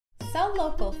Sell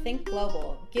Local, Think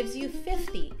Global gives you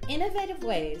 50 innovative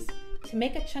ways to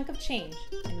make a chunk of change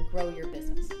and grow your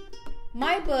business.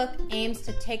 My book aims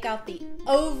to take out the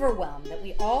overwhelm that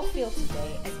we all feel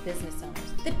today as business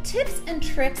owners. The tips and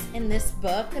tricks in this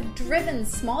book have driven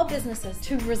small businesses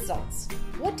to results.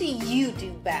 What do you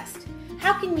do best?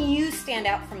 How can you stand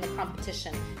out from the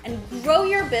competition and grow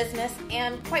your business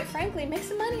and, quite frankly, make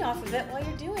some money off of it while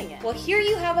you're doing it? Well, here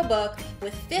you have a book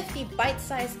with 50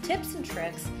 bite-sized tips and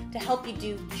tricks to help you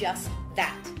do just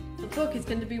that. The book is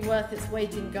going to be worth its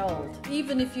weight in gold.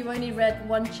 Even if you only read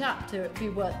one chapter, it'd be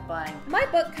worth buying. My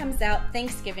book comes out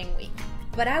Thanksgiving week,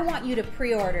 but I want you to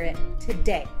pre-order it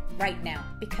today, right now,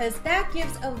 because that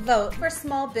gives a vote for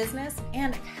small business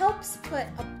and helps put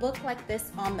a book like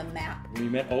this on the map. When we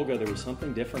met Olga, there was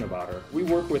something different about her. We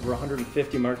work with over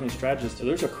 150 marketing strategists, so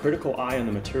there's a critical eye on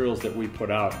the materials that we put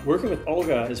out. Working with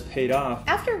Olga has paid off.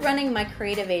 After running my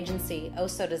creative agency,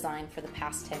 OSO Design, for the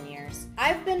past 10 years,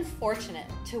 I've been fortunate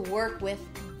to work with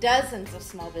dozens of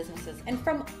small businesses, and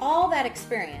from all that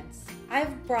experience,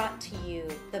 I've brought to you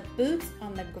the boots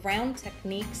on the ground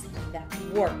techniques that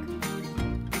work.